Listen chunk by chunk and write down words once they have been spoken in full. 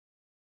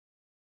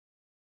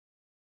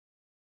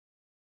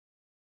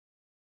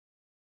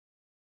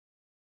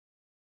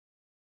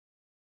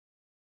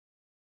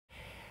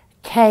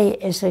Kay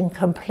is in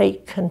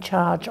complete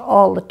charge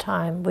all the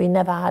time. We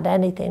never had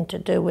anything to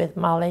do with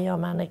Molly or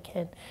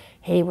Mannequin.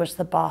 He was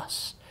the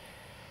boss.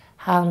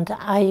 And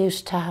I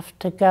used to have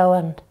to go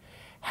and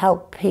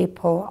help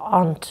people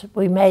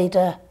we made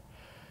a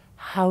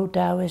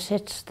howdah, is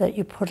it, that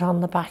you put on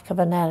the back of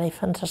an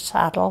elephant, a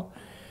saddle,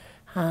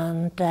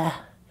 and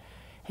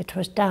it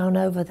was down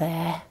over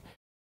there.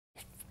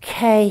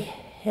 Kay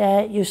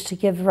used to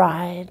give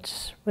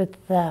rides with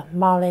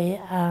Molly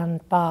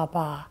and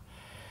Baba,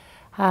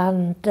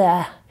 and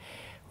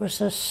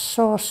was a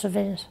source of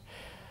it.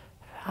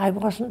 I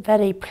wasn't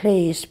very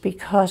pleased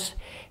because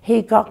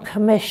he got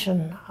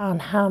commission on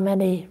how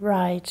many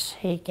rides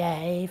he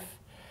gave,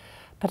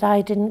 but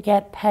I didn't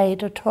get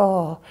paid at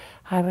all.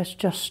 I was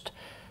just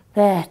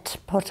there to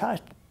put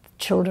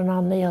children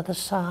on the other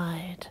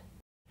side.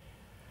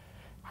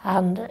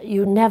 And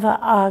you never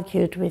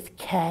argued with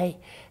Kay.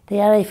 The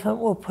elephant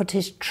will put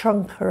his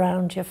trunk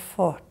around your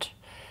foot,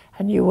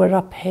 and you were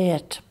up here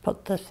to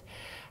put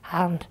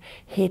and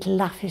he'd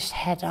laugh his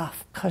head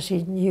off because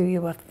he knew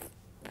you were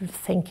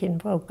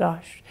thinking, oh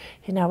gosh,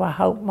 you know, I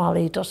hope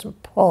Molly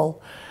doesn't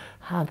pull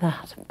and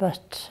that.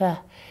 But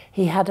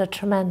he had a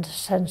tremendous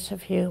sense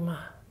of humour,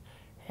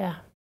 yeah.